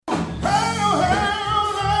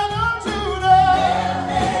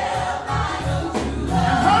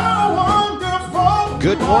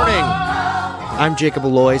Good morning. I'm Jacob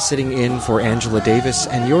Alloy, sitting in for Angela Davis,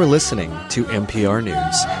 and you're listening to MPR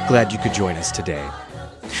News. Glad you could join us today.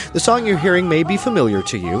 The song you're hearing may be familiar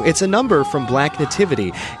to you. It's a number from Black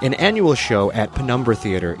Nativity, an annual show at Penumbra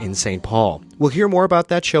Theater in St. Paul. We'll hear more about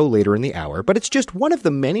that show later in the hour, but it's just one of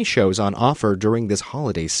the many shows on offer during this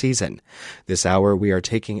holiday season. This hour, we are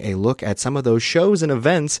taking a look at some of those shows and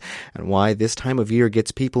events and why this time of year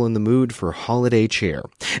gets people in the mood for holiday cheer.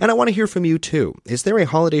 And I want to hear from you, too. Is there a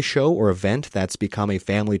holiday show or event that's become a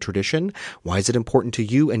family tradition? Why is it important to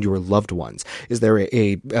you and your loved ones? Is there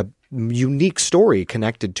a unique story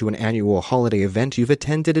connected to an annual holiday event you've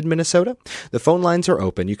attended in Minnesota? The phone lines are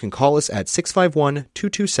open. You can call us at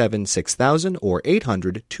 651-227-6000 or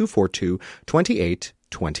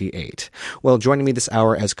 800-242-2828. Well, joining me this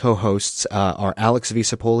hour as co-hosts are Alex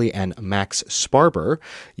Visapoli and Max Sparber.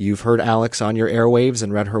 You've heard Alex on your airwaves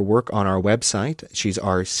and read her work on our website. She's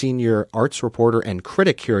our senior arts reporter and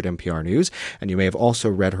critic here at MPR News, and you may have also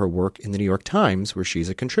read her work in the New York Times, where she's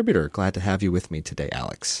a contributor. Glad to have you with me today,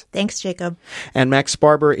 Alex. Thanks, Jacob. And Max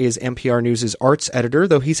Sparber is MPR News' arts editor.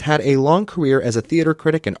 Though he's had a long career as a theater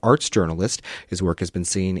critic and arts journalist, his work has been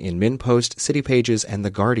seen in MinnPost, City Pages, and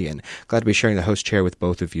The Guardian. Glad to be sharing the host chair with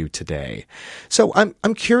both of you today. So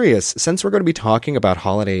I'm curious, since we're going to be talking about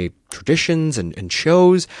holiday traditions and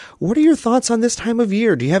shows, what are your thoughts on this time of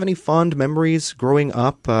year? Do you have any fond memories growing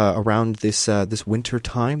up around this winter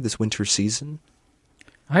time, this winter season?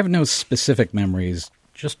 I have no specific memories,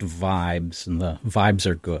 just vibes, and the vibes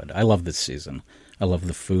are good. I love this season. I love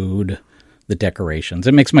the food, the decorations.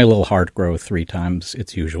 It makes my little heart grow 3 times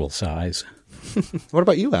its usual size. What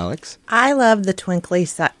about you, Alex? I love the twinkly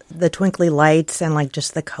lights and like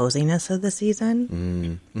just the coziness of the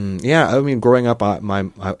season. Yeah, I mean, growing up,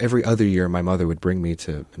 every other year, my mother would bring me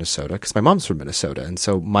to Minnesota because my mom's from Minnesota, and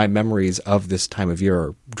so my memories of this time of year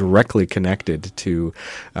are directly connected to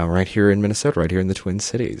right here in Minnesota, right here in the Twin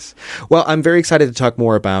Cities. Well, I'm very excited to talk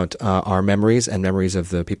more about our memories and memories of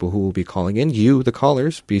the people who will be calling in. You, the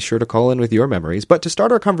callers, be sure to call in with your memories. But to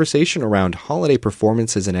start our conversation around holiday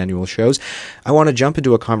performances and annual shows, I want to jump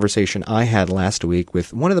into a conversation I had last week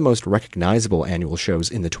with one of the most recognizable annual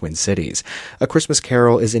shows in the Twin Cities. A Christmas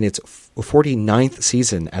Carol is in its 49th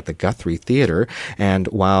season at the Guthrie Theater, and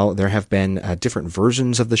while there have been different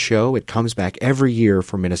versions of the show, it comes back every year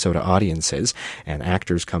for Minnesota audiences, and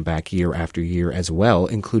actors come back year after year as well,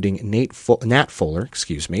 including Nat Fuller,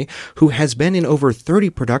 who has been in over 30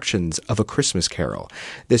 productions of A Christmas Carol.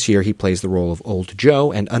 This year he plays the role of Old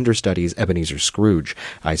Joe and understudies Ebenezer Scrooge.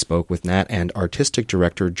 I spoke with Nat and artistic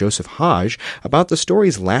director Joseph Hodge about the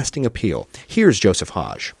story's lasting appeal. Here's Joseph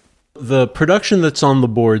Hodge. The production that's on the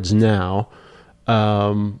boards now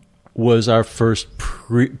was our first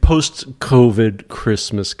post-COVID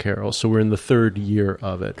Christmas Carol, so we're in the 3rd year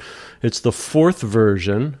of it. It's the 4th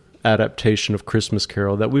version adaptation of Christmas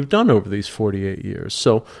Carol that we've done over these 48 years.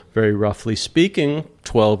 So very roughly speaking,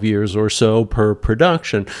 12 years or so per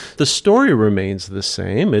production. The story remains the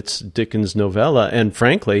same. It's Dickens' novella, and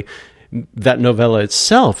frankly, that novella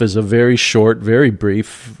itself is a very short, very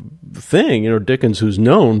brief thing. Dickens, who's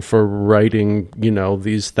known for writing, these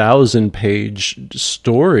 1,000-page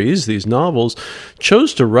stories, these novels,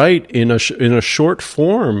 chose to write in a short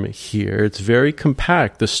form here. It's very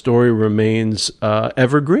compact. The story remains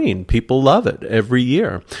evergreen. People love it every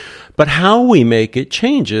year. But how we make it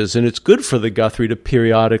changes, and it's good for the Guthrie to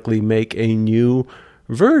periodically make a new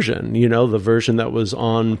version. The version that was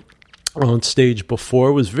on stage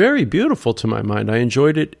before was very beautiful to my mind. I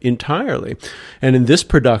enjoyed it entirely. And in this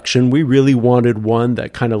production, we really wanted one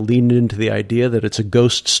that kind of leaned into the idea that it's a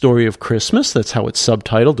ghost story of Christmas. That's how it's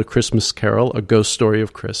subtitled, A Christmas Carol, A Ghost Story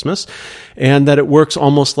of Christmas. And that it works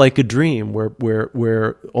almost like a dream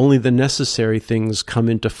where only the necessary things come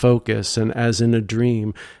into focus. And as in a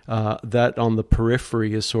dream, that on the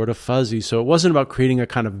periphery is sort of fuzzy. So it wasn't about creating a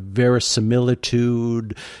kind of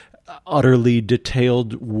verisimilitude, utterly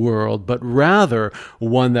detailed world, but rather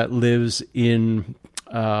one that lives in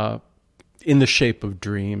the shape of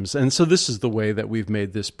dreams. And so this is the way that we've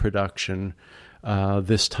made this production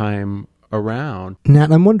this time around.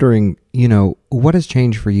 Nat, I'm wondering, what has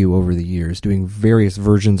changed for you over the years, doing various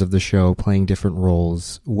versions of the show, playing different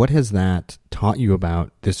roles? What has that taught you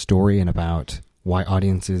about this story and about why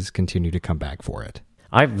audiences continue to come back for it?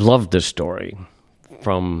 I've loved this story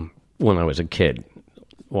from when I was a kid,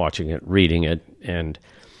 watching it, reading it, and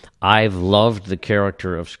I've loved the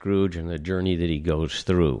character of Scrooge and the journey that he goes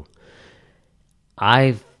through.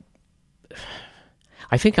 I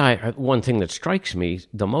think one thing that strikes me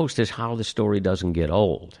the most is how the story doesn't get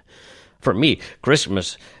old. For me,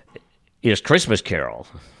 Christmas is Christmas Carol,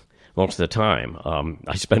 most of the time.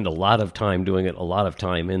 I spend a lot of time doing it, a lot of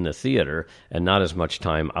time in the theater, and not as much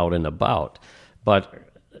time out and about. But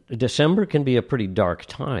December can be a pretty dark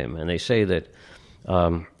time, and they say that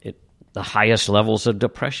the highest levels of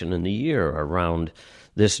depression in the year are around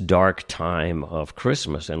this dark time of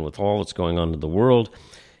Christmas. And with all that's going on in the world,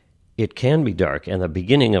 it can be dark, and the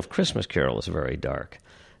beginning of Christmas Carol is very dark.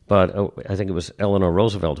 But I think it was Eleanor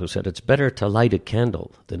Roosevelt who said, it's better to light a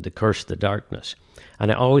candle than to curse the darkness.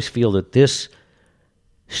 And I always feel that this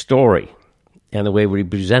story and the way we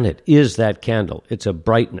present it is that candle. It's a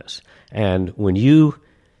brightness. And when you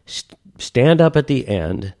stand up at the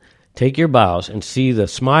end, take your bows and see the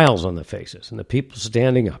smiles on the faces and the people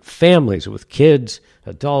standing up, families with kids,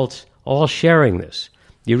 adults, all sharing this,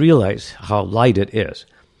 you realize how light it is.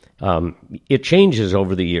 It changes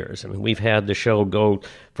over the years. I mean, we've had the show go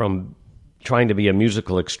from trying to be a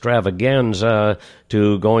musical extravaganza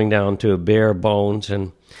to going down to bare bones.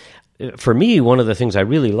 And for me, one of the things I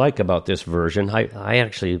really like about this version, I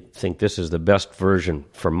actually think this is the best version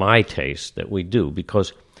for my taste that we do,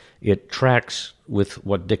 because it tracks with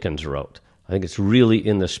what Dickens wrote. I think it's really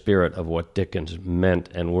in the spirit of what Dickens meant,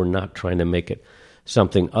 and we're not trying to make it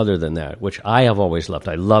something other than that, which I have always loved.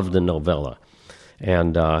 I love the novella.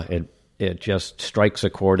 And it just strikes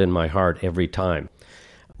a chord in my heart every time.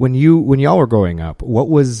 When y'all were growing up, what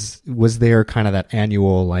was there kind of that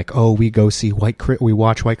annual, like, oh, we go see we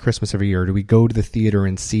watch White Christmas every year? Do we go to the theater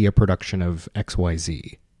and see a production of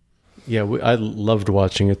XYZ? Yeah, I loved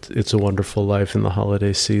watching it. It's a Wonderful Life in the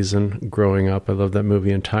holiday season growing up. I love that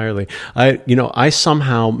movie entirely. I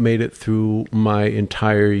somehow made it through my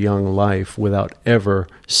entire young life without ever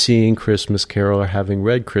seeing Christmas Carol or having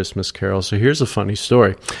read Christmas Carol. So here's a funny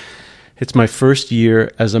story. It's my first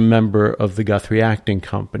year as a member of the Guthrie Acting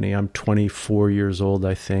Company. I'm 24 years old,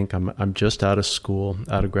 I think. I'm just out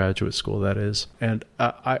of graduate school, that is. And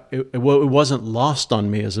it wasn't lost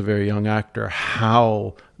on me as a very young actor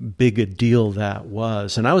how big a deal that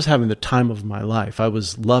was. And I was having the time of my life. I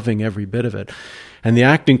was loving every bit of it. And the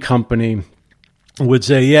acting company would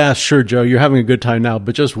say, yeah, sure, Joe, you're having a good time now,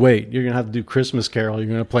 but just wait. You're going to have to do Christmas Carol. You're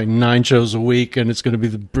going to play 9 shows a week, and it's going to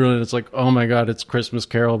be brilliant. It's like, oh, my God, it's Christmas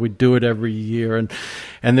Carol. We do it every year.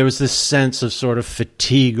 And there was this sense of sort of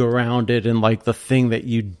fatigue around it and like the thing that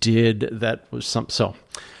you did that was something. So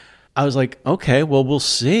I was like, okay, well, we'll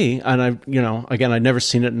see. And again, I'd never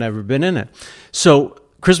seen it, never been in it. So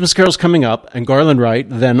Christmas Carol's coming up, and Garland Wright,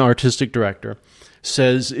 then artistic director,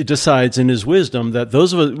 decides in his wisdom that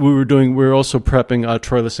those of us we were also prepping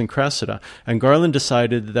Troilus and Cressida, and Garland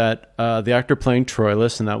decided that the actor playing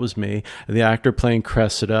Troilus, and that was me, the actor playing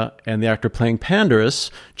Cressida, and the actor playing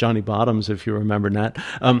Pandarus, Johnny Bottoms, if you remember that,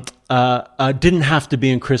 didn't have to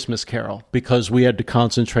be in Christmas Carol because we had to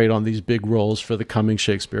concentrate on these big roles for the coming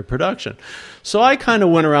Shakespeare production. So I kind of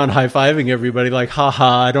went around high-fiving everybody like,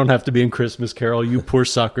 ha-ha, I don't have to be in Christmas Carol, you poor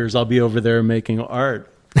suckers, I'll be over there making art.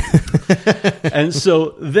 And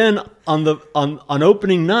so then on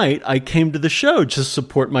opening night, I came to the show to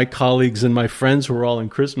support my colleagues and my friends who were all in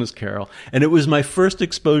Christmas Carol. And it was my first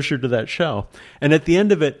exposure to that show. And at the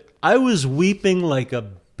end of it, I was weeping like a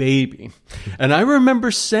baby. And I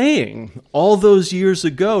remember saying all those years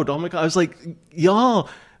ago, oh my God, I was like, y'all,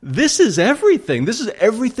 this is everything. This is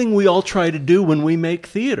everything we all try to do when we make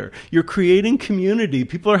theater. You're creating community.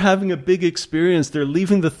 People are having a big experience. They're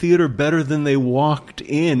leaving the theater better than they walked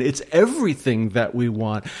in. It's everything that we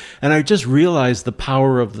want. And I just realized the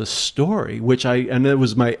power of the story, and it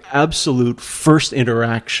was my absolute first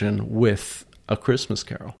interaction with A Christmas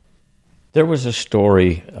Carol. There was a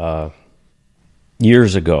story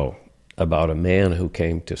years ago about a man who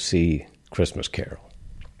came to see Christmas Carol.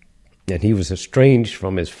 And he was estranged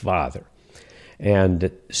from his father.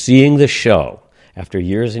 And seeing the show, after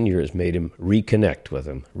years and years, made him reconnect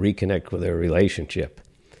with their relationship.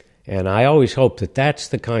 And I always hope that that's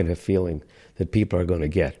the kind of feeling that people are going to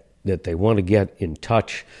get, that they want to get in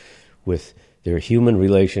touch with their human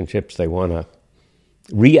relationships. They want to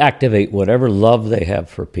reactivate whatever love they have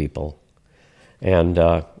for people and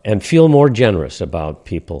feel more generous about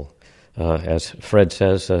people. As Fred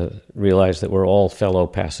says, realize that we're all fellow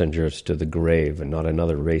passengers to the grave and not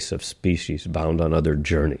another race of species bound on other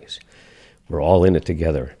journeys. We're all in it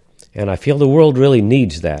together. And I feel the world really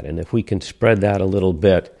needs that. And if we can spread that a little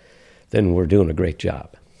bit, then we're doing a great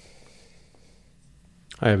job.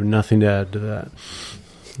 I have nothing to add to that.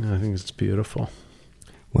 I think it's beautiful.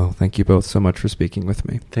 Well, thank you both so much for speaking with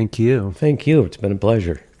me. Thank you. Thank you. It's been a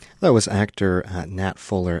pleasure. That was actor Nat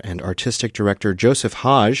Fuller and artistic director Joseph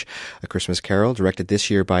Hodge. A Christmas Carol, directed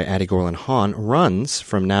this year by Addie Gorlin Hahn, runs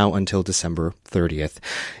from now until December 30th.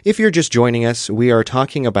 If you're just joining us, we are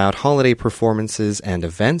talking about holiday performances and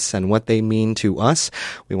events and what they mean to us.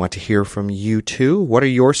 We want to hear from you too. What are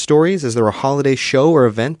your stories? Is there a holiday show or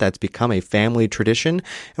event that's become a family tradition?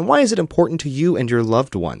 And why is it important to you and your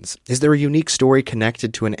loved ones? Is there a unique story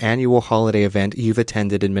connected to an annual holiday event you've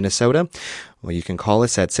attended in Minnesota? Well, you can call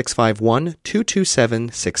us at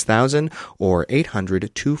 651-227-6000 or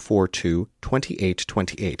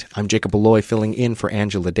 800-242-2828. I'm Jacob Alloy filling in for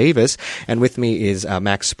Angela Davis, and with me is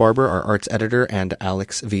Max Sparber, our arts editor, and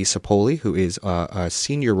Alex V. Sapoli, who is a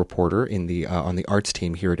senior reporter in the on the arts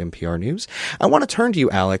team here at MPR News. I want to turn to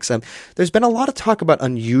you, Alex. There's been a lot of talk about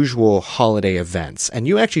unusual holiday events, and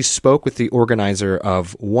you actually spoke with the organizer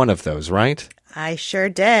of one of those, right? I sure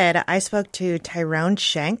did. I spoke to Tyrone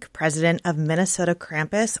Schenk, president of Minnesota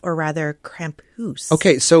Krampus, or rather Krampus.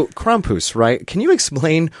 Okay, so Krampus, right? Can you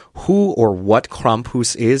explain who or what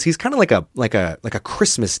Krampus is? He's kind of like a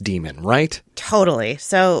Christmas demon, right? Totally.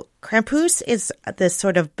 So Krampus is this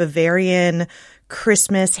sort of Bavarian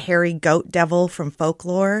Christmas hairy goat devil from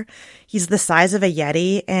folklore. He's the size of a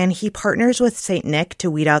Yeti, and he partners with Saint Nick to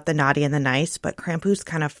weed out the naughty and the nice, but Krampus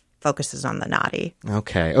kind of focuses on the naughty.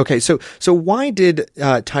 Okay. So why did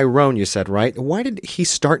Tyrone, you said, right? Why did he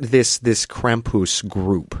start this Krampus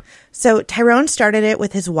group? So Tyrone started it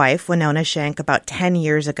with his wife, Winona Schenk, about 10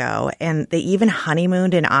 years ago, and they even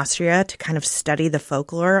honeymooned in Austria to kind of study the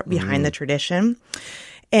folklore behind the tradition.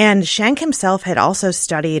 And Schenk himself had also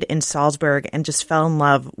studied in Salzburg and just fell in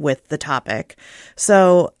love with the topic.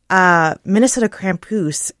 So Minnesota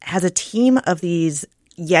Krampus has a team of these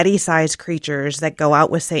Yeti-sized creatures that go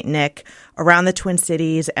out with St. Nick around the Twin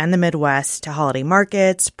Cities and the Midwest to holiday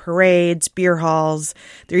markets, parades, beer halls.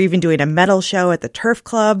 They're even doing a metal show at the Turf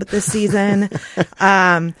Club this season.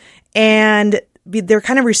 And they're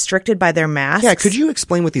kind of restricted by their masks. Yeah, could you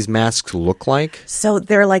explain what these masks look like? So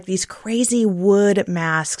they're like these crazy wood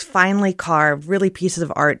masks, finely carved, really pieces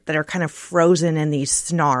of art that are kind of frozen in these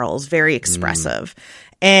snarls, very expressive.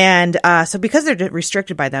 And so because they're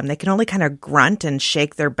restricted by them, they can only kind of grunt and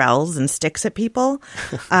shake their bells and sticks at people.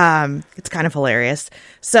 It's kind of hilarious.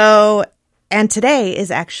 So, and today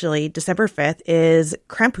is actually, December 5th, is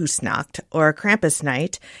Krampusnacht, or Krampus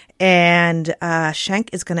Night. And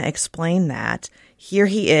Schenk is going to explain that. Here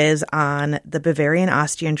he is on the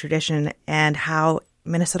Bavarian-Austrian tradition and how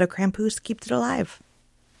Minnesota Krampus keeps it alive.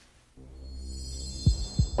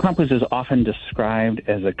 Krampus is often described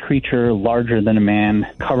as a creature larger than a man,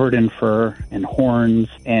 covered in fur and horns,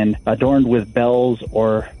 and adorned with bells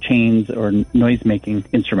or chains or noise-making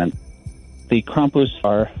instruments. The Krampus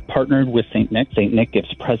are partnered with St. Nick. St. Nick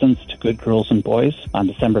gives presents to good girls and boys on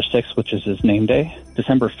December 6th, which is his name day.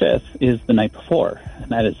 December 5th is the night before, and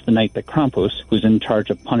that is the night that Krampus, who's in charge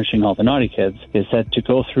of punishing all the naughty kids, is said to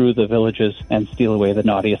go through the villages and steal away the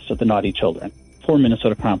naughtiest of the naughty children. For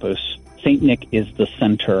Minnesota Krampus, St. Nick is the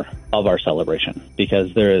center of our celebration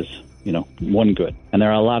because there is, one good. And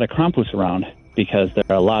there are a lot of Krampus around because there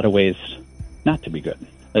are a lot of ways not to be good.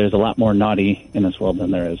 There's a lot more naughty in this world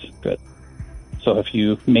than there is good. So if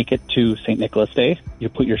you make it to St. Nicholas Day, you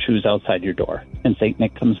put your shoes outside your door. And St.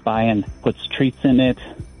 Nick comes by and puts treats in it.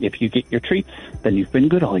 If you get your treats, then you've been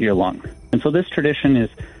good all year long. And so this tradition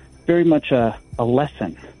is very much a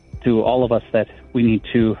lesson to all of us that we need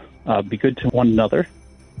to be good to one another.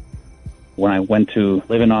 When I went to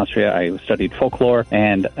live in Austria, I studied folklore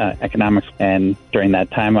and economics, and during that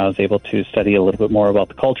time I was able to study a little bit more about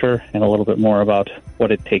the culture and a little bit more about what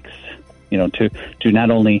it takes, to not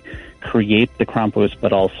only create the Krampus,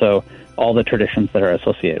 but also all the traditions that are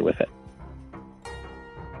associated with it.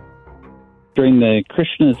 During the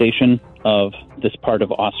Christianization of this part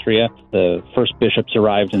of Austria, the first bishops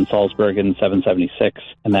arrived in Salzburg in 776,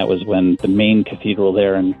 and that was when the main cathedral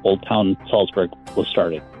there in Old Town Salzburg was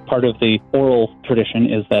started. Part of the oral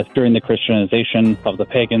tradition is that during the Christianization of the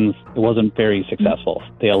pagans, it wasn't very successful.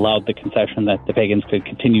 They allowed the concession that the pagans could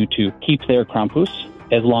continue to keep their Krampus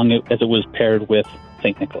as long as it was paired with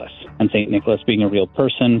St. Nicholas. And St. Nicholas, being a real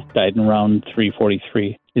person, died in around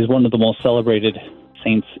 343, is one of the most celebrated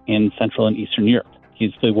saints in Central and Eastern Europe.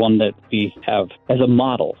 He's the one that we have as a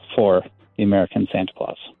model for the American Santa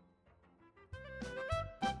Claus.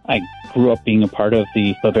 I grew up being a part of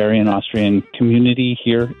the Bavarian-Austrian community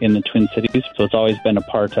here in the Twin Cities, so it's always been a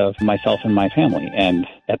part of myself and my family. And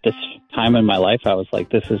at this time in my life, I was like,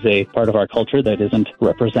 this is a part of our culture that isn't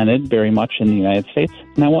represented very much in the United States,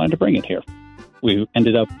 and I wanted to bring it here. We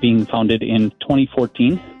ended up being founded in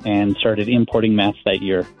 2014 and started importing mats that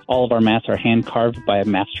year. All of our mats are hand-carved by a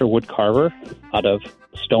master wood carver out of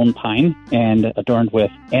stone pine and adorned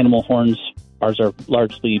with animal horns. Ours are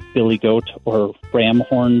largely billy goat or ram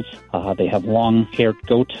horns. They have long-haired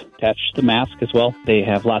goat attached to the mask as well. They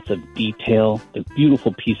have lots of detail. They're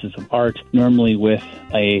beautiful pieces of art, normally with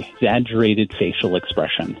a exaggerated facial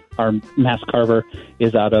expression. Our mask carver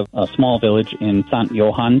is out of a small village in St.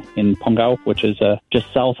 Johann in Pongau, which is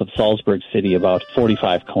just south of Salzburg City, about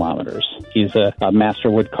 45 kilometers. He's a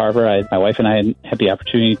master wood carver. My wife and I had the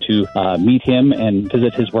opportunity to meet him and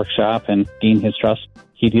visit his workshop and gain his trust.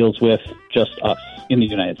 He deals with just us in the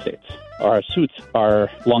United States. Our suits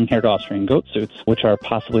are long-haired Austrian goat suits, which are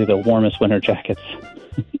possibly the warmest winter jackets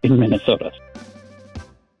in Minnesota.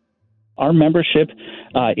 Our membership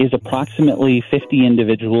is approximately 50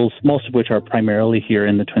 individuals, most of which are primarily here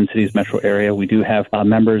in the Twin Cities metro area. We do have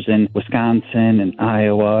members in Wisconsin and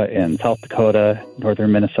Iowa and South Dakota,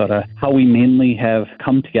 northern Minnesota. How we mainly have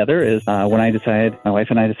come together is when my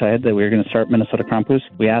wife and I decided that we were going to start Minnesota Krampus,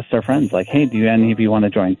 we asked our friends, like, hey, do any of you want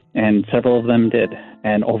to join? And several of them did.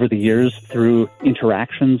 And over the years, through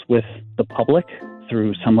interactions with the public,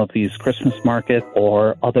 through some of these Christmas markets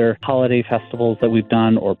or other holiday festivals that we've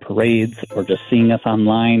done, or parades, or just seeing us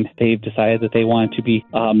online, they've decided that they wanted to be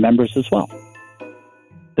members as well.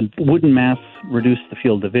 The wooden masks reduce the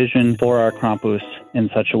field of vision for our Krampus in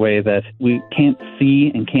such a way that we can't see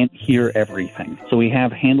and can't hear everything. So we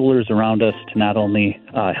have handlers around us to not only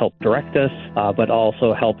help direct us, but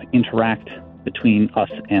also help interact between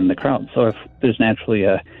us and the crowd. So if there's naturally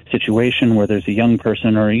a situation where there's a young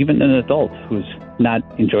person or even an adult who's not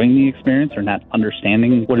enjoying the experience or not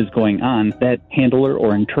understanding what is going on, that handler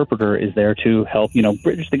or interpreter is there to help,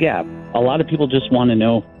 bridge the gap. A lot of people just want to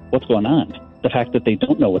know what's going on. The fact that they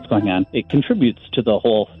don't know what's going on, it contributes to the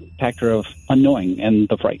whole factor of unknowing and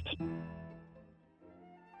the fright.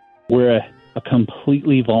 We're a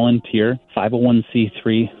completely volunteer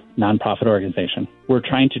 501c3 nonprofit organization. We're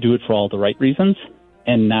trying to do it for all the right reasons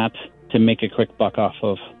and not to make a quick buck off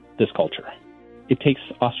of this culture. It takes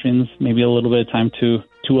Austrians maybe a little bit of time to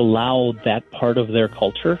allow that part of their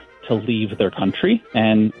culture to leave their country.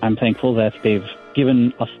 And I'm thankful that they've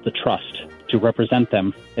given us the trust to represent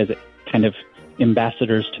them as kind of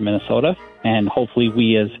ambassadors to Minnesota. And hopefully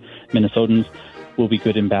we as Minnesotans will be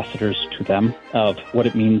good ambassadors to them of what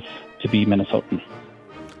it means to be Minnesotan.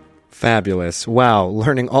 Fabulous. Wow.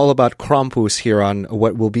 Learning all about Krampus here on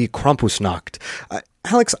what will be Krampusnacht.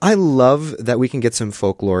 Alex, I love that we can get some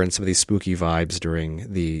folklore and some of these spooky vibes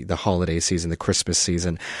during the holiday season, the Christmas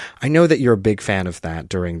season. I know that you're a big fan of that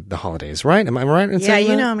during the holidays, right? Am I right in saying that?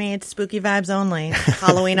 Yeah, you know me. It's spooky vibes only.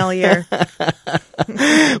 Halloween all year.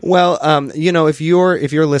 Well, if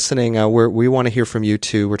you're listening, we want to hear from you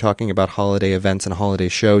too. We're talking about holiday events and holiday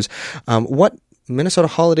shows. What Minnesota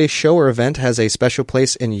holiday show or event has a special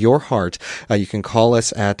place in your heart? You can call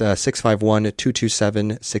us at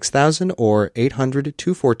 651-227-6000 or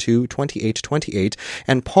 800-242-2828.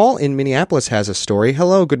 And Paul in Minneapolis has a story.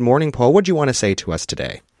 Hello, good morning, Paul. What do you want to say to us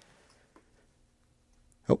today?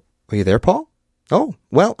 Oh, are you there, Paul? Oh,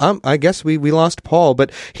 well, I guess we lost Paul,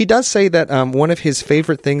 but he does say that one of his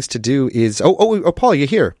favorite things to do is... Oh, Paul, you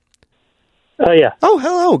here? Oh, yeah. Oh,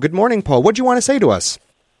 hello. Good morning, Paul. What do you want to say to us?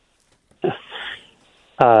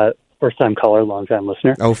 First-time caller, long-time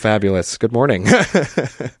listener. Oh, fabulous. Good morning.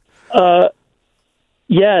 The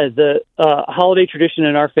holiday tradition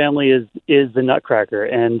in our family is the Nutcracker,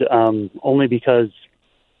 and only because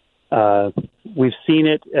we've seen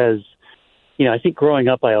it as, I think growing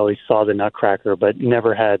up I always saw the Nutcracker, but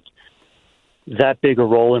never had that big a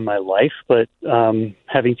role in my life. But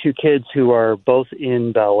having two kids who are both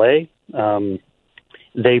in ballet,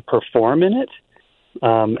 they perform in it.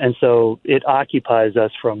 And so it occupies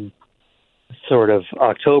us from sort of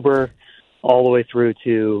October all the way through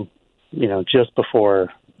to, just before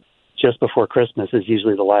Christmas is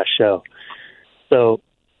usually the last show. So,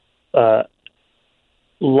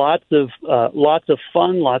 lots of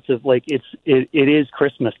fun, lots of it is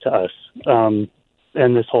Christmas to us.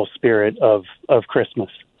 And this whole spirit of Christmas.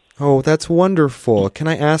 Oh, that's wonderful. Can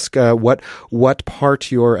I ask what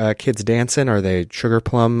part your kids dance in? Are they Sugar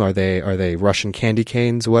Plum? Are they Russian candy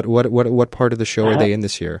canes? What part of the show are they in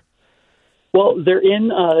this year? Well, they're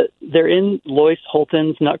in Lois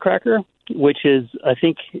Holton's Nutcracker, which is, I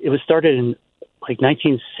think it was started in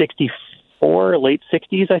 1964, late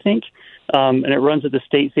 60s, I think, and it runs at the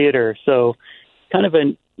State Theater. So, kind of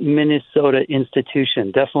a Minnesota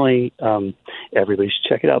institution. Definitely, everybody should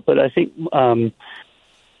check it out. But I think.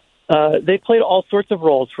 They played all sorts of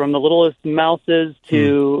roles, from the littlest mouses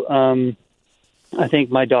to, I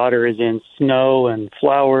think my daughter is in Snow and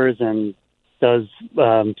Flowers and does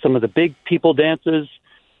some of the big people dances.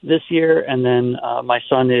 this year, and then my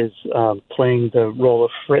son is playing the role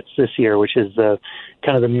of Fritz this year, which is the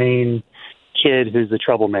kind of the main kid who's the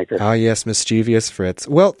troublemaker. Ah, yes, mischievous Fritz.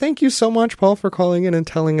 Well, thank you so much, Paul, for calling in and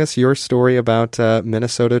telling us your story about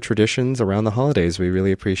Minnesota traditions around the holidays. We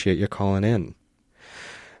really appreciate you calling in.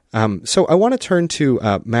 So I want to turn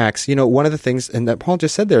to Max. You know, one of the things, and that Paul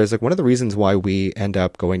just said there, is like one of the reasons why we end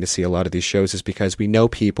up going to see a lot of these shows is because we know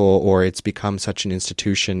people, or it's become such an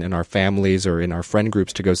institution in our families or in our friend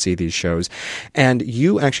groups to go see these shows. And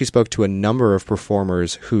you actually spoke to a number of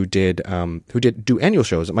performers who did do annual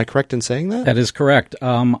shows. Am I correct in saying that? That is correct.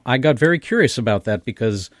 I got very curious about that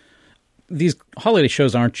because these holiday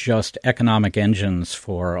shows aren't just economic engines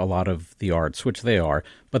for a lot of the arts, which they are,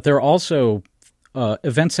 but they're also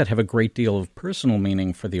events that have a great deal of personal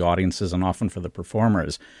meaning for the audiences and often for the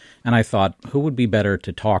performers. And I thought, who would be better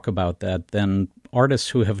to talk about that than artists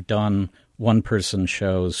who have done one-person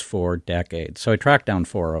shows for decades? So I tracked down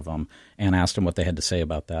 4 of them and asked them what they had to say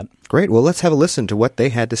about that. Great. Well, let's have a listen to what they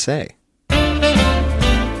had to say.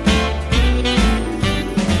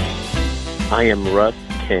 I am Russ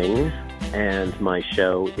King, and my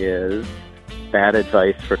show is Bad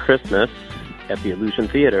Advice for Christmas at the Illusion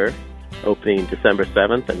Theater, opening December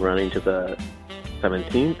 7th and running to the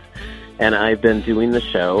 17th. And I've been doing the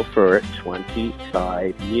show for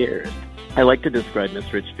 25 years. I like to describe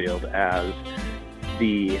Miss Richfield as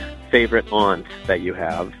the favorite aunt that you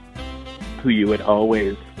have, who you would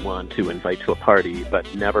always want to invite to a party, but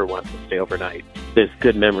never want to stay overnight. There's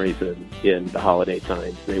good memories in the holiday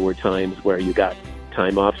times. They were times where you got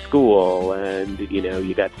time off school, and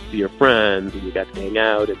you got to see your friends, and you got to hang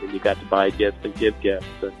out, and then you got to buy gifts and give gifts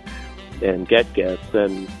and get gifts.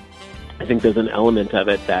 And I think there's an element of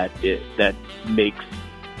it that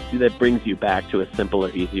brings you back to a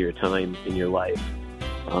simpler, easier time in your life.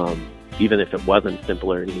 Even if it wasn't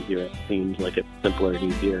simpler and easier, it seemed like it's simpler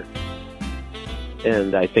and easier.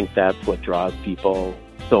 And I think that's what draws people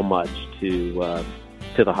so much to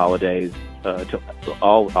the holidays, to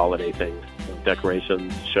all holiday things,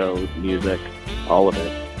 decorations, shows, music, all of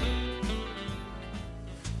it.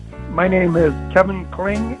 My name is Kevin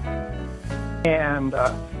Kling, and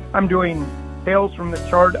I'm doing Tales from the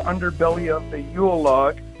Charred Underbelly of the Yule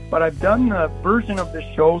Log, but I've done the version of the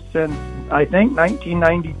show since, I think,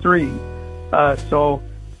 1993. So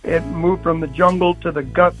it moved from the jungle to the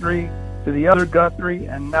Guthrie to the other Guthrie,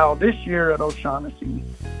 and now this year at O'Shaughnessy.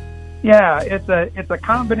 Yeah, it's a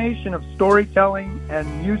combination of storytelling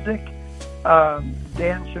and music.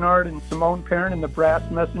 Dan Chenard and Simone Perrin and the Brass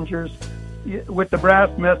Messengers. With the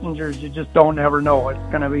Brass Messengers, you just don't ever know. It's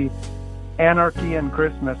going to be anarchy and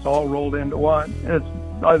Christmas all rolled into one.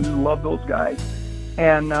 I love those guys.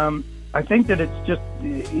 And I think that it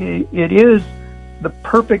is the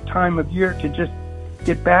perfect time of year to just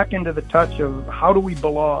get back into the touch of how do we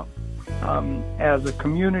belong as a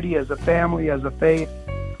community, as a family, as a faith.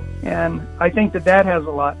 And I think that has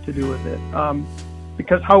a lot to do with it.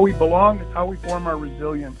 Because how we belong is how we form our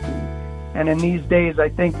resiliency. And in these days, I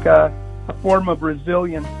think a form of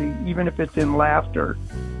resiliency, even if it's in laughter,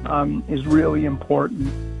 is really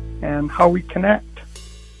important. And how we connect.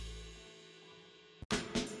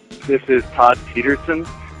 This is Todd Peterson.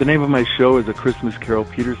 The name of my show is A Christmas Carol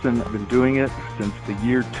Peterson. I've been doing it since the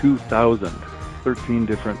year 2000, 13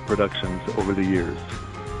 different productions over the years.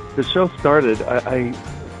 The show started,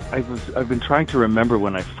 I've been trying to remember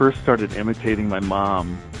when I first started imitating my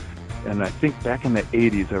mom, and I think back in the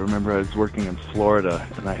 80s, I remember I was working in Florida,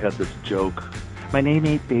 and I had this joke. My name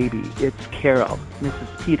ain't Baby, it's Carol,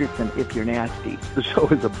 Mrs. Peterson, if you're nasty. The show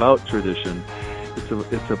is about tradition.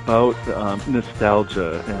 It's about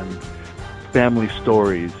nostalgia and family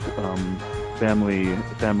stories,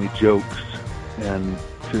 family jokes, and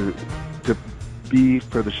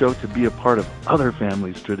for the show to be a part of other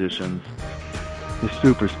families' traditions is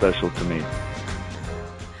super special to me.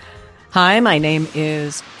 Hi, my name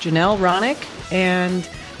is Janelle Ronick, and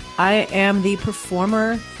I am the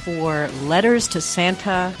performer for Letters to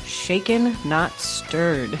Santa, Shaken, Not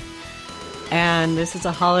Stirred. And this is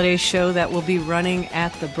a holiday show that will be running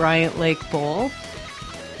at the Bryant Lake Bowl.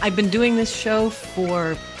 I've been doing this show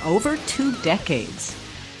for over 2 decades.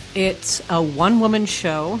 It's a one-woman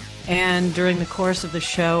show, and during the course of the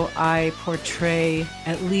show, I portray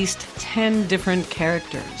at least 10 different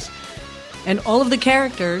characters. And all of the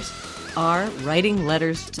characters are writing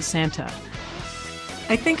letters to Santa.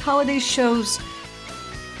 I think holiday shows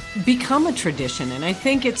become a tradition, and I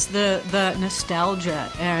think it's the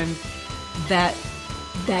nostalgia and that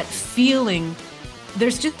feeling.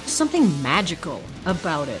 There's just something magical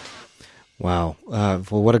about it. Wow. Well,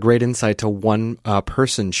 what a great insight to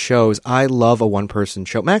one-person shows. I love a one-person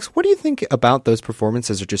show. Max, what do you think about those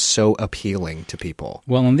performances are just so appealing to people?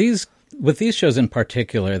 Well, with these shows in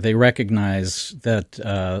particular, they recognize that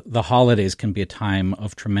the holidays can be a time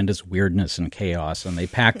of tremendous weirdness and chaos, and they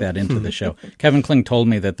pack that into the show. Kevin Kling told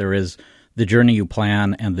me that there is the journey you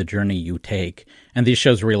plan and the journey you take, and these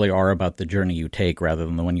shows really are about the journey you take rather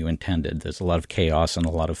than the one you intended. There's a lot of chaos and a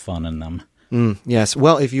lot of fun in them. Yes.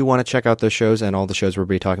 Well, if you want to check out those shows and all the shows we'll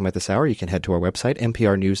be talking about this hour, you can head to our website,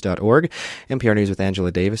 mprnews.org, MPR News with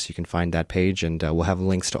Angela Davis. You can find that page, and we'll have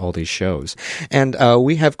links to all these shows. And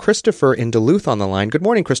we have Christopher in Duluth on the line. Good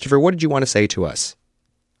morning, Christopher. What did you want to say to us?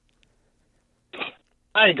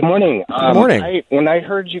 Hi, good morning. Good morning. When I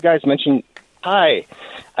heard you guys mention, I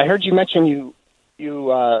heard you mention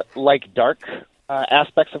you like dark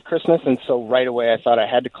aspects of Christmas, and so right away I thought I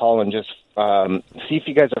had to call and just see if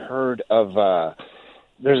you guys have heard of.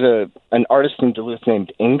 There's an artist in Duluth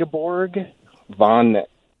named Ingeborg von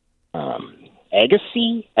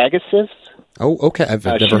Agassiz. Oh, okay. I've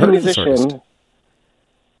never heard of this artist.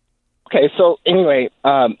 Okay, so anyway,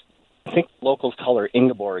 I think locals call her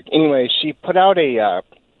Ingeborg. Anyway, she put out a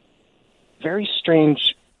very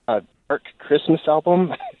strange dark Christmas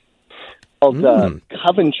album called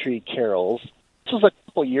Coventry Carols. This was a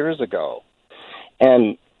couple years ago.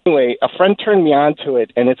 And anyway, a friend turned me on to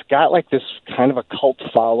it, and it's got like this kind of a cult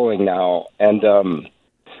following now. And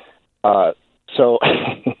so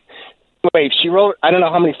anyway, she wrote, I don't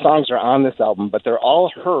know how many songs are on this album, but they're all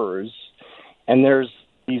hers. And they're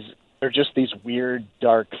just these weird,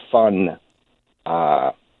 dark, fun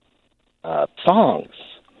songs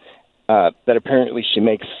that apparently she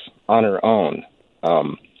makes on her own.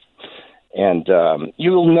 And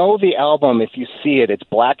you'll know the album if you see it. It's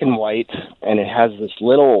black and white, and it has this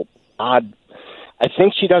little odd... I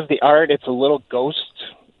think she does the art. It's a little ghost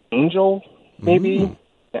angel, maybe.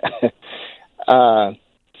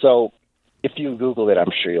 So if you Google it,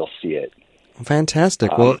 I'm sure you'll see it.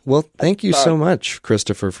 Fantastic. Well, thank you so much,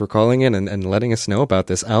 Christopher, for calling in and letting us know about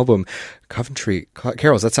this album, Coventry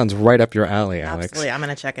Carols. That sounds right up your alley, Alex. Absolutely. I'm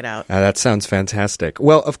going to check it out. That sounds fantastic.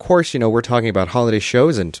 Well, of course, we're talking about holiday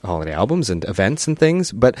shows and holiday albums and events and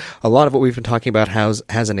things, but a lot of what we've been talking about has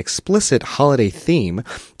an explicit holiday theme,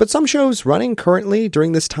 but some shows running currently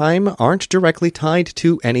during this time aren't directly tied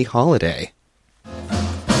to any holiday.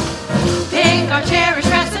 Pick our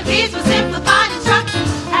cherished recipes with simplified instructions.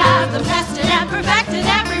 Have them tested and perfected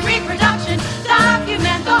every reproduction.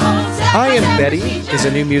 Document the whole set. I Am Betty is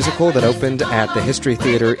a new musical that opened at the History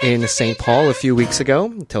Theater in St. Paul a few weeks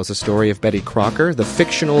ago. It tells the story of Betty Crocker, the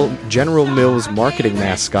fictional General Mills marketing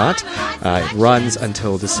mascot. It runs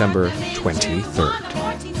until December 23rd.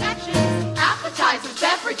 Appetizers,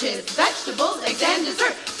 beverages, vegetables, eggs and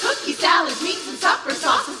dessert. Cookies, salads, meats and supper,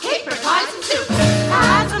 sauces, caper, pies and soup.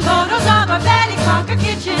 Add some photos of our Betty Crocker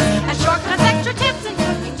kitchen and shortcuts, extra tips and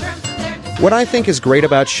cooking terms. What I think is great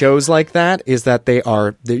about shows like that is that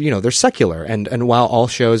they're secular. And while all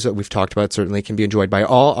shows that we've talked about certainly can be enjoyed by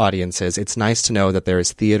all audiences, it's nice to know that there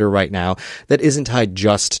is theater right now that isn't tied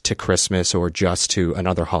just to Christmas or just to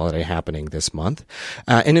another holiday happening this month.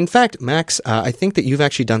 And in fact, Max, I think that you've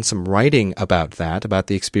actually done some writing about that, about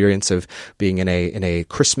the experience of being in a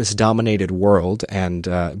Christmas-dominated world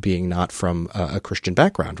and being not from a Christian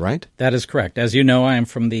background, right? That is correct. As you know, I am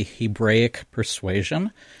from the Hebraic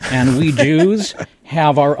persuasion, and we Jews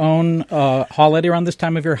have our own holiday around this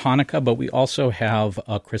time of year, Hanukkah, but we also have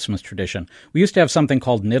a Christmas tradition. We used to have something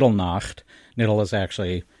called Niddelnacht. Niddel is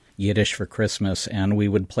actually Yiddish for Christmas, and we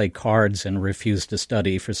would play cards and refuse to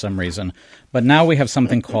study for some reason. But now we have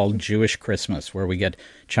something called Jewish Christmas, where we get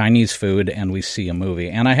Chinese food and we see a movie.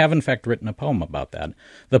 And I have, in fact, written a poem about that.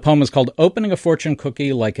 The poem is called Opening a Fortune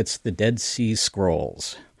Cookie Like It's the Dead Sea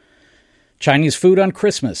Scrolls. Chinese food on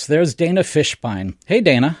Christmas. There's Dana Fishbein. Hey,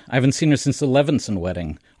 Dana. I haven't seen her since the Levinson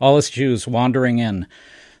wedding. All us Jews wandering in.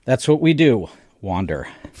 That's what we do. Wander.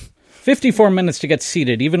 54 minutes to get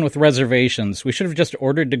seated, even with reservations. We should have just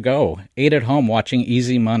ordered to go. Ate at home watching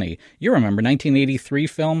Easy Money. You remember 1983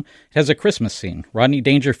 film? It has a Christmas scene. Rodney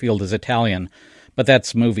Dangerfield is Italian, but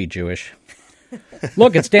that's movie Jewish.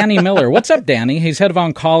 Look, it's Danny Miller. What's up, Danny? He's head of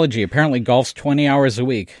oncology. Apparently golfs 20 hours a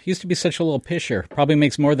week. He used to be such a little pisher. Probably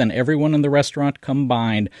makes more than everyone in the restaurant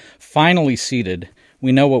combined. Finally seated.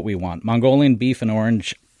 We know what we want. Mongolian beef and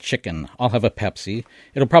orange chicken. I'll have a Pepsi.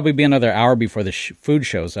 It'll probably be another hour before the food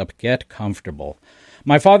shows up. Get comfortable.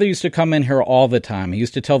 My father used to come in here all the time. He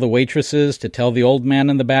used to tell the waitresses to tell the old man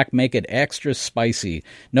in the back, make it extra spicy.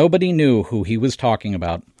 Nobody knew who he was talking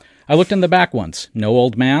about. I looked in the back once. No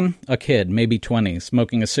old man, a kid, maybe 20,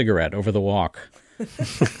 smoking a cigarette over the walk.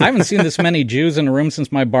 I haven't seen this many Jews in a room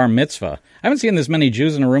since my bar mitzvah. I haven't seen this many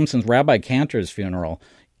Jews in a room since Rabbi Cantor's funeral.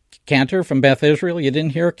 Cantor from Beth Israel, you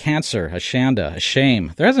didn't hear? Cancer, a shanda, a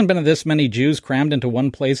shame. There hasn't been this many Jews crammed into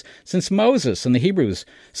one place since Moses and the Hebrews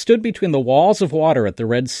stood between the walls of water at the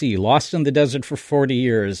Red Sea, lost in the desert for 40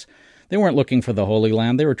 years. They weren't looking for the Holy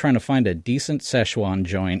Land. They were trying to find a decent Szechuan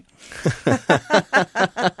joint.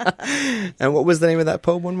 And what was the name of that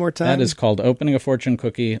poem one more time? That is called Opening a Fortune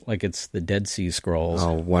Cookie, like it's the Dead Sea Scrolls.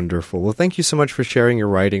 Oh, wonderful. Well, thank you so much for sharing your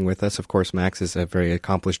writing with us. Of course, Max is a very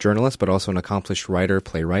accomplished journalist, but also an accomplished writer,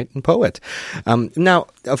 playwright, and poet. Now,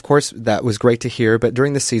 of course, that was great to hear, but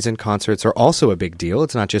during the season, concerts are also a big deal.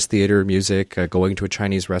 It's not just theater, music, going to a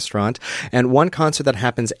Chinese restaurant. And one concert that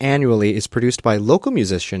happens annually is produced by local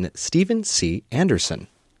musician Stephen C. Anderson.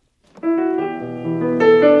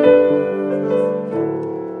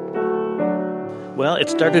 Well, it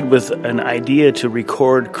started with an idea to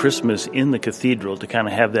record Christmas in the cathedral to kind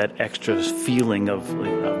of have that extra feeling of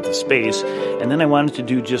the space. And then I wanted to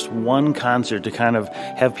do just one concert to kind of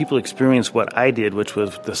have people experience what I did, which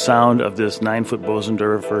was the sound of this 9-foot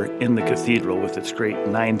Bosendorfer in the cathedral with its great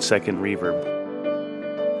 9-second reverb.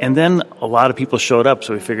 And then a lot of people showed up,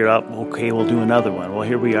 so we figured out, okay, we'll do another one. Well,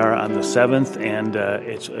 here we are on the 7th, and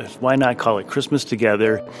it's why not call it Christmas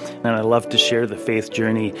Together? And I love to share the faith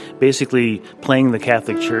journey, basically playing the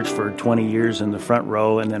Catholic Church for 20 years in the front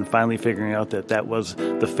row, and then finally figuring out that was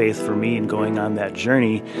the faith for me and going on that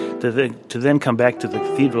journey, to then come back to the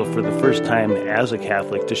cathedral for the first time as a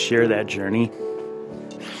Catholic to share that journey.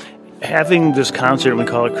 Having this concert, we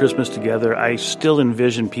call it Christmas Together, I still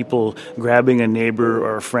envision people grabbing a neighbor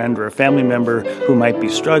or a friend or a family member who might be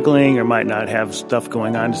struggling or might not have stuff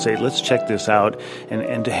going on to say, let's check this out,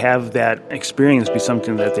 and to have that experience be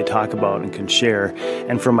something that they talk about and can share.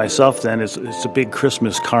 And for myself then, it's a big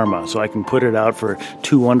Christmas karma, so I can put it out for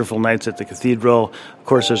 2 wonderful nights at the cathedral. Of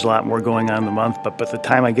course, there's a lot more going on in the month, but by the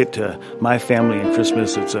time I get to my family and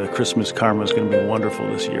Christmas, it's a Christmas karma is going to be wonderful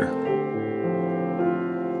this year.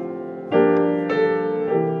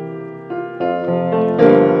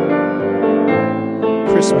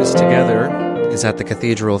 Christmas Together is at the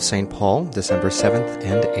Cathedral of St. Paul, December 7th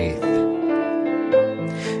and 8th.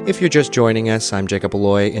 If you're just joining us, I'm Jacob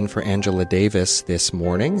Alloy in for Angela Davis this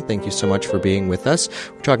morning. Thank you so much for being with us.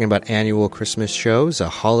 We're talking about annual Christmas shows,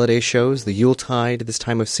 holiday shows, the Yuletide this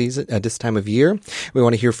time of year. We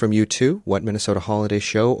want to hear from you too. What Minnesota holiday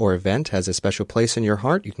show or event has a special place in your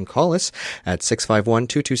heart? You can call us at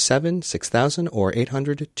 651-227-6000 or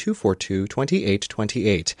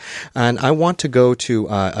 800-242-2828. And I want to go to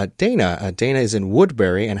Dana. Dana is in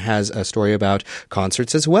Woodbury and has a story about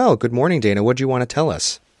concerts as well. Good morning, Dana. What do you want to tell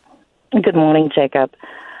us? Good morning, Jacob.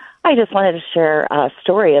 I just wanted to share a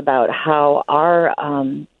story about how our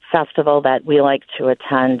festival that we like to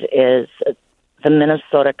attend is the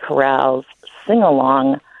Minnesota Chorale's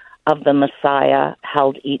sing-along of the Messiah,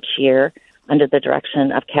 held each year under the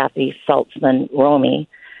direction of Kathy Saltzman-Romy.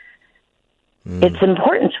 It's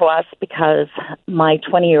important to us because my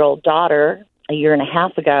 20-year-old daughter, a year and a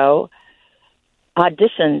half ago,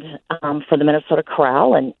 auditioned for the Minnesota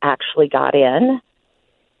Chorale and actually got in.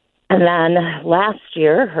 And then last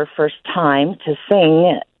year, her first time to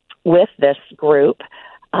sing with this group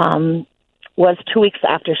was 2 weeks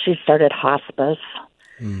after she started hospice.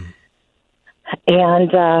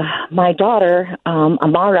 And my daughter,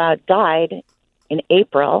 Amara, died in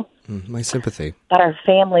April. My sympathy. But our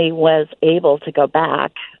family was able to go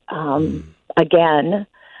back again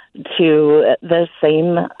to the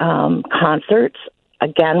same concert,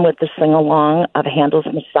 again with the sing-along of Handel's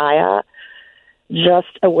Messiah,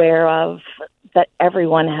 just aware of that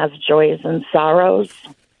everyone has joys and sorrows,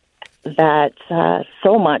 that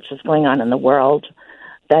so much is going on in the world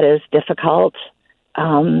that is difficult.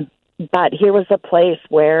 But here was a place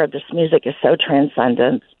where this music is so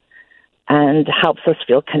transcendent and helps us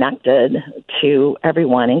feel connected to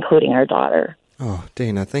everyone, including our daughter. Oh,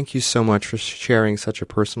 Dana, thank you so much for sharing such a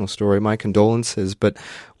personal story. My condolences, but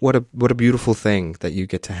what a beautiful thing that you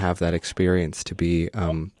get to have that experience, to be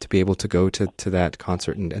able to go to that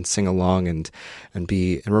concert and sing along and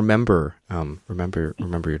remember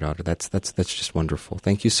your daughter. That's just wonderful.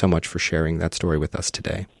 Thank you so much for sharing that story with us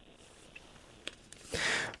today.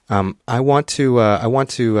 I want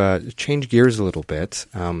to change gears a little bit.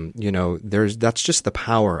 That's just the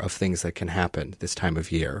power of things that can happen this time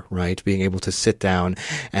of year, right? Being able to sit down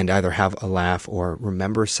and either have a laugh or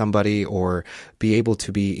remember somebody or be able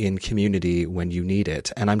to be in community when you need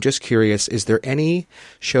it. And I'm just curious, is there any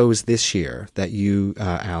shows this year that you,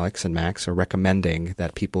 Alex and Max, are recommending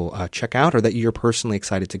that people check out, or that you're personally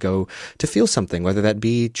excited to go to feel something, whether that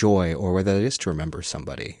be joy or whether it is to remember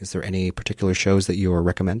somebody? Is there any particular shows that you are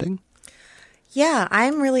recommending? Yeah,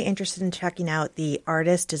 I'm really interested in checking out the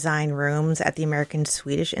Artist Design Rooms at the American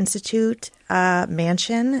Swedish Institute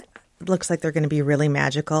mansion. It looks like they're going to be really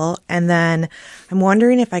magical. And then I'm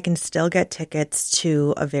wondering if I can still get tickets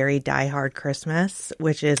to A Very Die Hard Christmas,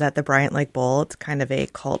 which is at the Bryant Lake Bowl. It's kind of a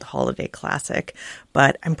cult holiday classic,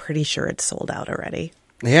 but I'm pretty sure it's sold out already.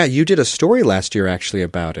 Yeah, you did a story last year actually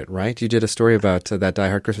about it, right? You did a story about that Die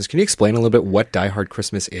Hard Christmas. Can you explain a little bit what Die Hard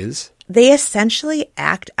Christmas is? They essentially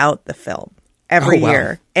act out the film every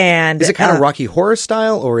year. And is it kind of Rocky Horror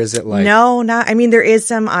style, or is it like... No, not. I mean, there is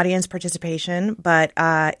some audience participation, but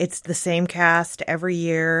it's the same cast every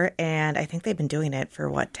year. And I think they've been doing it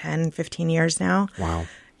for 10, 15 years now. Wow.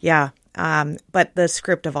 Yeah. But the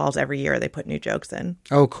script evolves every year. They put new jokes in.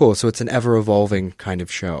 Oh, cool. So it's an ever-evolving kind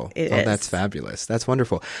of show. It is. That's fabulous. That's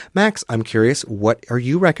wonderful. Max, I'm curious, what are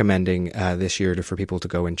you recommending this year for people to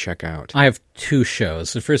go and check out? I have two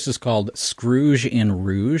shows. The first is called Scrooge in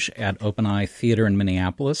Rouge at Open Eye Theater in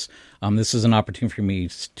Minneapolis. This is an opportunity for me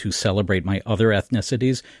to celebrate my other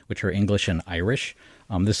ethnicities, which are English and Irish.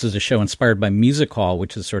 This is a show inspired by music hall,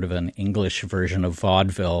 which is sort of an English version of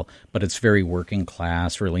vaudeville, but it's very working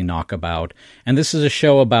class, really knockabout. And this is a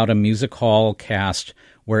show about a music hall cast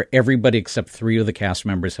where everybody except 3 of the cast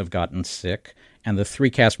members have gotten sick, and the 3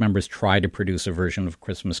 cast members try to produce a version of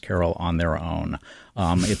Christmas Carol on their own.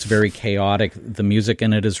 It's very chaotic. The music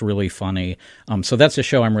in it is really funny. So that's a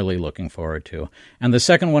show I'm really looking forward to. And the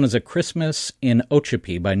second one is A Christmas in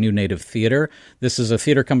Ochipi by New Native Theater. This is a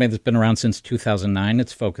theater company that's been around since 2009.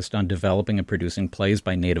 It's focused on developing and producing plays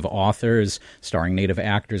by Native authors, starring Native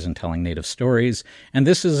actors and telling Native stories. And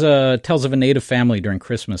this is tells of a Native family during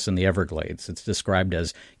Christmas in the Everglades. It's described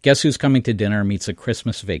as Guess Who's Coming to Dinner meets a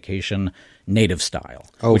Christmas vacation Native style,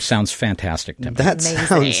 which sounds fantastic to me.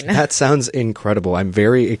 That sounds incredible. I'm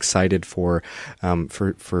very excited for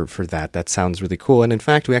that. That sounds really cool. And in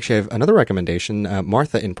fact, we actually have another recommendation,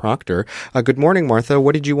 Martha in Proctor. Good morning, Martha.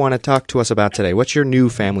 What did you want to talk to us about today? What's your new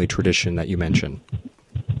family tradition that you mentioned?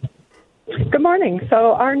 Good morning.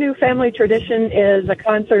 So our new family tradition is a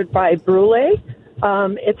concert by Brule.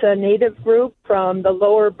 It's a Native group from the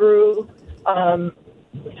Lower Brew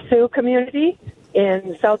Sioux community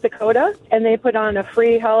in South Dakota, and they put on a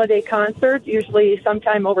free holiday concert, usually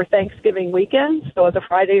sometime over Thanksgiving weekend, so the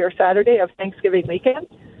Friday or Saturday of Thanksgiving weekend.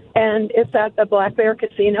 And it's at the Black Bear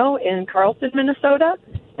Casino in Carlson, Minnesota.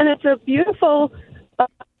 And it's a beautiful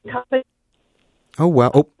Oh,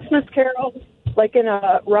 wow. Oh. Christmas carol, like in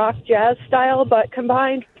a rock jazz style, but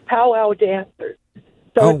combined with powwow dancers.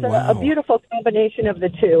 So it's a beautiful combination of the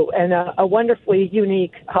two, and a wonderfully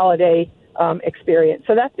unique holiday experience.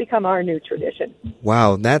 So that's become our new tradition.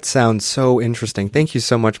 Wow, that sounds so interesting. Thank you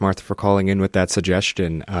so much, Martha, for calling in with that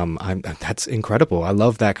suggestion. That's incredible. I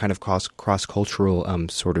love that kind of cross-cultural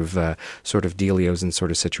sort of dealios and sort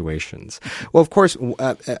of situations. Well, of course,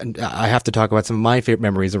 I have to talk about some of my favorite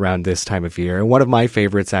memories around this time of year. And one of my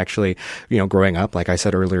favorites, actually, growing up, like I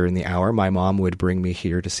said earlier in the hour, my mom would bring me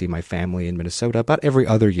here to see my family in Minnesota about every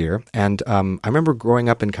other year. And I remember growing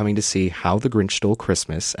up and coming to see How the Grinch Stole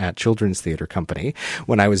Christmas at Children's Theater Company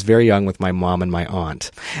when I was very young with my mom and my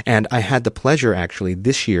aunt. And I had the pleasure actually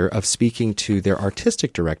this year of speaking to their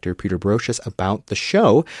artistic director, Peter Brocious, about the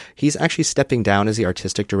show. He's actually stepping down as the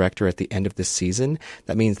artistic director at the end of this season.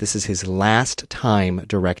 That means this is his last time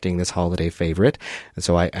directing this holiday favorite. And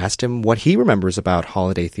so I asked him what he remembers about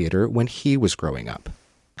holiday theater when he was growing up.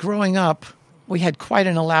 Growing up, we had quite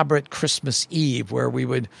an elaborate Christmas Eve where we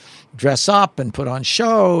would dress up and put on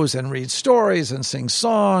shows and read stories and sing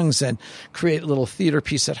songs and create a little theater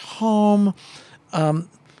piece at home.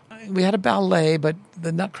 We had a ballet, but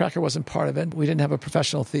the Nutcracker wasn't part of it. We didn't have a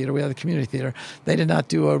professional theater. We had a community theater. They did not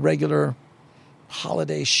do a regular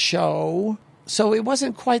holiday show. So it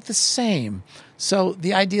wasn't quite the same. So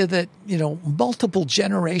the idea that, multiple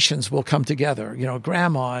generations will come together,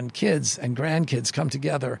 grandma and kids and grandkids come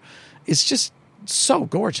together, is just so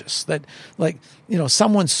gorgeous that,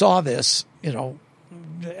 someone saw this,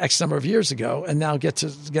 X number of years ago, and now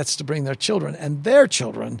gets to bring their children, and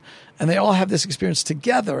they all have this experience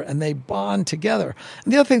together, and they bond together.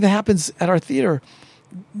 And the other thing that happens at our theater,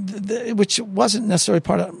 which wasn't necessarily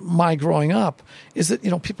part of my growing up, is that,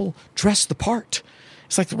 people dress the part.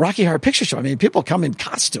 It's like the Rocky Horror Picture Show. I mean, people come in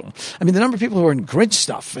costume. I mean, the number of people who are in Grinch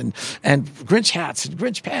stuff and Grinch hats and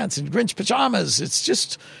Grinch pants and Grinch pajamas.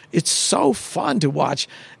 It's so fun to watch.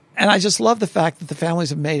 And I just love the fact that the families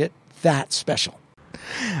have made it that special.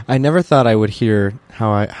 I never thought I would hear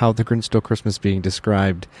how the Grinch Stole Christmas being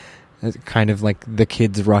described as kind of like the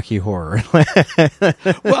kids' Rocky Horror.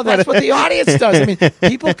 Well, that's what the audience does. I mean,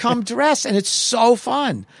 people come dressed, and it's so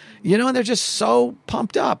fun. And they're just so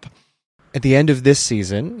pumped up. At the end of this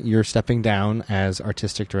season, you're stepping down as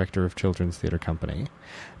artistic director of Children's Theater Company.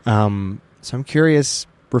 So I'm curious,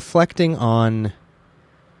 reflecting on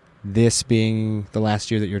this being the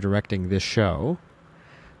last year that you're directing this show,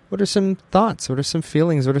 what are some thoughts? What are some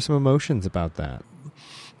feelings? What are some emotions about that?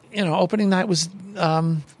 Opening night was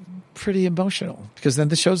pretty emotional because then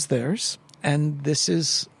the show's theirs, and this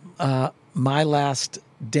is my last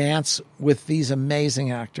dance with these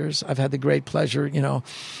amazing actors. I've had the great pleasure,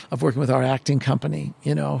 of working with our acting company,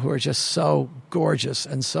 who are just so gorgeous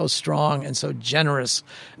and so strong and so generous.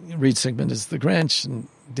 Reed Sigmund is the Grinch and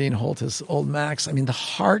Dean Holt is Old Max. I mean, the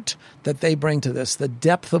heart that they bring to this, the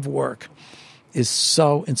depth of work is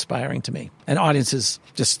so inspiring to me. And audience is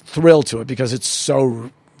just thrilled to it because it's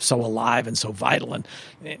so alive and so vital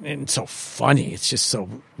and so funny. It's just so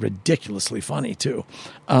ridiculously funny too.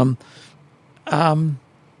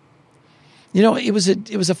 It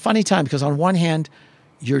was a funny time because on one hand,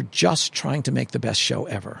 you're just trying to make the best show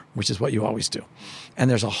ever, which is what you always do. And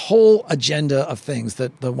there's a whole agenda of things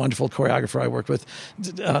that the wonderful choreographer I worked with,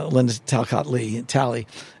 Linda Talcott-Lee, Tally,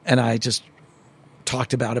 and I just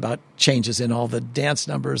talked about changes in all the dance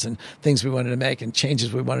numbers and things we wanted to make and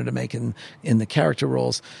changes we wanted to make in the character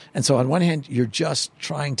roles. And so on one hand, you're just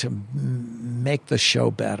trying to make the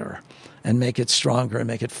show better and make it stronger and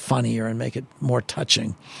make it funnier and make it more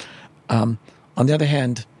touching. On the other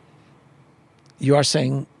hand, you are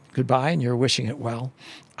saying goodbye and you're wishing it well.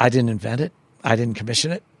 I didn't invent it. I didn't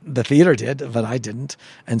commission it. The theater did, but I didn't.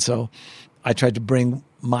 And so I tried to bring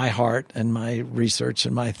my heart and my research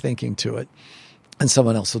and my thinking to it. And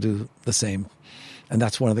someone else will do the same. And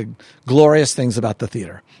that's one of the glorious things about the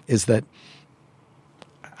theater is that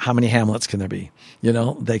how many Hamlets can there be?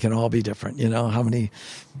 They can all be different. How many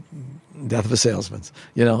Death of a Salesman?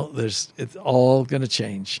 It's all going to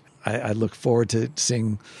change. I look forward to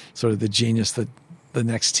seeing sort of the genius that the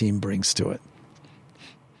next team brings to it.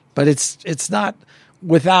 But it's not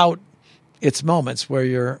without its moments where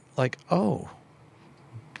you're like, oh,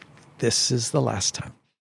 this is the last time.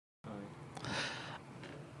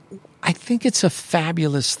 I think it's a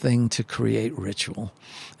fabulous thing to create ritual.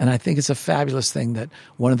 And I think it's a fabulous thing that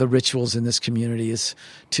one of the rituals in this community is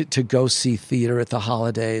to go see theater at the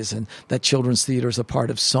holidays, and that children's theater is a part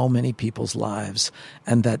of so many people's lives.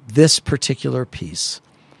 And that this particular piece,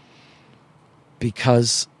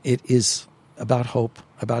 because it is about hope,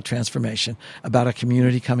 about transformation, about a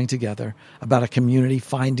community coming together, about a community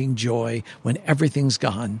finding joy when everything's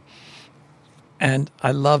gone. And I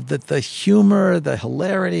love that the humor, the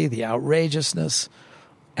hilarity, the outrageousness,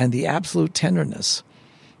 and the absolute tenderness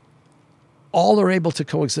all are able to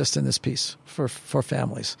coexist in this piece for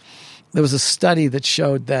families. There was a study that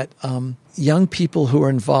showed that young people who are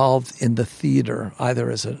involved in the theater, either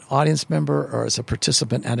as an audience member or as a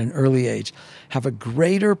participant at an early age, have a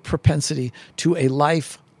greater propensity to a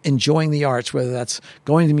life enjoying the arts, whether that's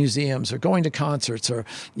going to museums or going to concerts or,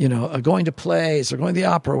 going to plays or going to the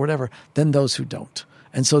opera or whatever, than those who don't.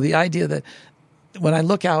 And so the idea that when I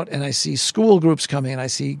look out and I see school groups coming and I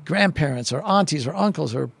see grandparents or aunties or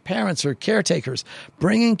uncles or parents or caretakers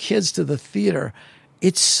bringing kids to the theater,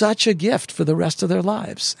 it's such a gift for the rest of their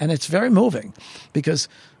lives. And it's very moving because,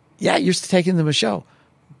 you're taking them a show,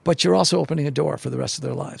 but you're also opening a door for the rest of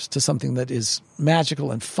their lives to something that is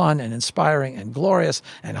magical and fun and inspiring and glorious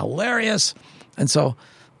and hilarious. And so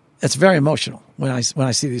it's very emotional when I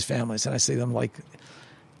see these families and I see them like,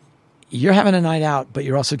 you're having a night out, but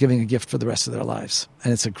you're also giving a gift for the rest of their lives.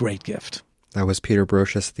 And it's a great gift. That was Peter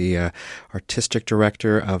Brocious, the artistic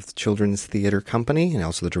director of the Children's Theater Company and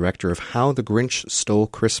also the director of How the Grinch Stole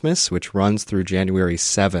Christmas, which runs through January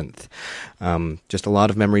 7th. Just a lot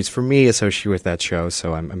of memories for me associated with that show,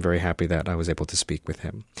 so I'm very happy that I was able to speak with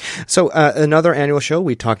him. So another annual show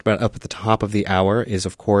we talked about up at the top of the hour is,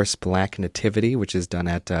 of course, Black Nativity, which is done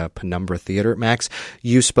at Penumbra Theater. Max,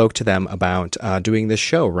 you spoke to them about doing this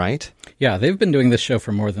show, right? Yeah, they've been doing this show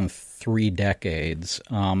for more than 3 decades.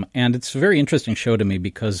 And it's a very interesting show to me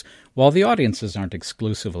because while the audiences aren't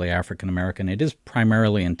exclusively African American, it is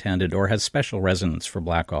primarily intended or has special resonance for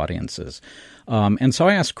Black audiences. And so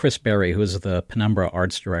I asked Chris Berry, who is the Penumbra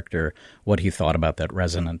Arts Director, what he thought about that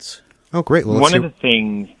resonance. Oh, great. Well, one of the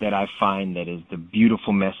things that I find that is the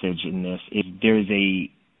beautiful message in this is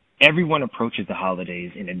everyone approaches the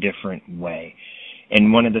holidays in a different way.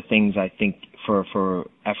 And one of the things I think for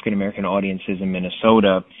African American audiences in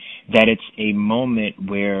Minnesota, that it's a moment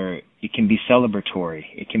where it can be celebratory.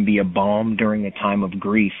 It can be a balm during a time of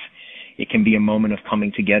grief. It can be a moment of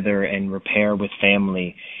coming together and repair with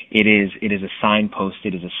family. It is a signpost.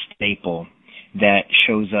 It is a staple that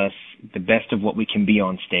shows us the best of what we can be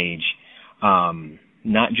on stage,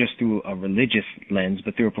 not just through a religious lens,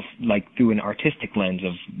 but through an artistic lens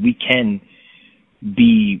of we can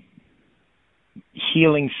be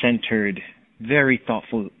healing-centered, very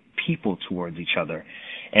thoughtful people towards each other.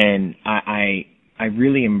 And I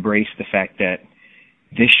really embrace the fact that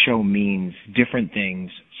this show means different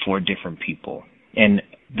things for different people. And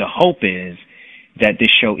the hope is that this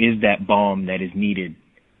show is that balm that is needed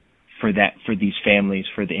for these families,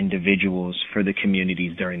 for the individuals, for the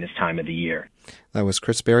communities during this time of the year. That was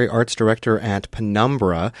Chris Berry, Arts Director at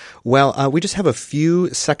Penumbra. Well, we just have a few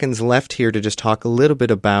seconds left here to just talk a little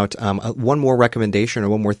bit about one more recommendation or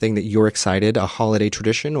one more thing that you're excited, a holiday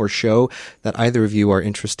tradition or show that either of you are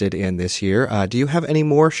interested in this year. Do you have any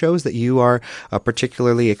more shows that you are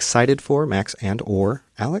particularly excited for, Max and or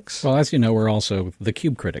Alex? Well, as you know, we're also the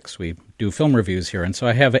Cube Critics. We do film reviews here, and so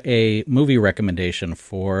I have a movie recommendation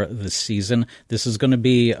for the season. This is going to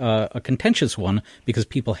be a contentious one because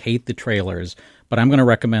people hate the trailers, but I'm going to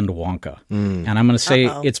recommend Wonka. And I'm going to say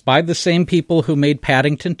it's by the same people who made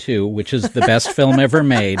Paddington 2, which is the best film ever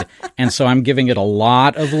made, and so I'm giving it a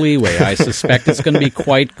lot of leeway. I suspect it's going to be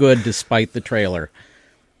quite good despite the trailer.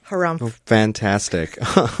 Oh, fantastic.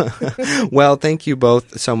 Well, thank you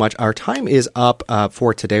both so much. Our time is up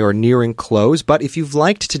for today, or nearing close. But if you've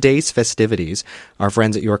liked today's festivities, our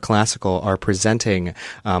friends at Your Classical are presenting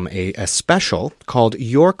a special called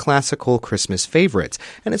Your Classical Christmas Favorites.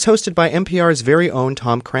 And it's hosted by MPR's very own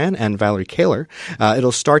Tom Cran and Valerie Kaler.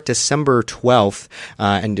 It'll start December 12th,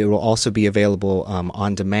 and it will also be available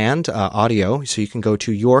on demand audio. So you can go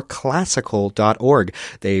to yourclassical.org.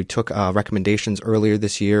 They took recommendations earlier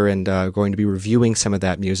this year and going to be reviewing some of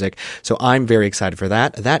that music. So I'm very excited for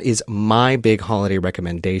that. That is my big holiday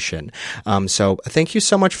recommendation. So thank you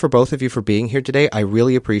so much for both of you for being here today. I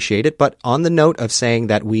really appreciate it. But on the note of saying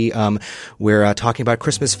that we're talking about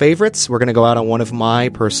Christmas favorites, we're going to go out on one of my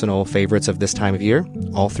personal favorites of this time of year,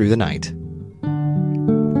 All Through the Night.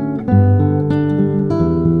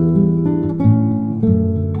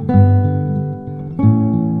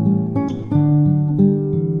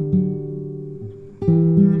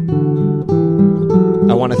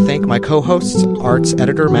 I want to thank my co-hosts, arts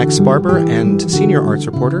editor Max Sparber and senior arts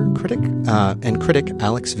reporter, critic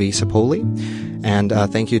Alex V. Sapoli. And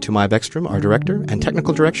thank you to Maya Beckstrom, our director, and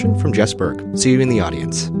technical direction from Jess Berg. See you in the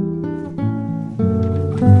audience.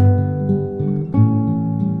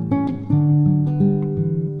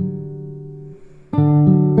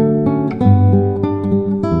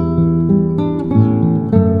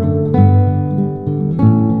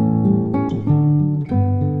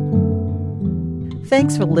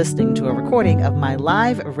 Thanks for listening to a recording of my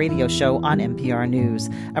live radio show on MPR News.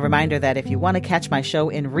 A reminder that if you want to catch my show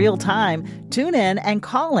in real time, tune in and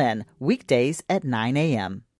call in weekdays at 9 a.m.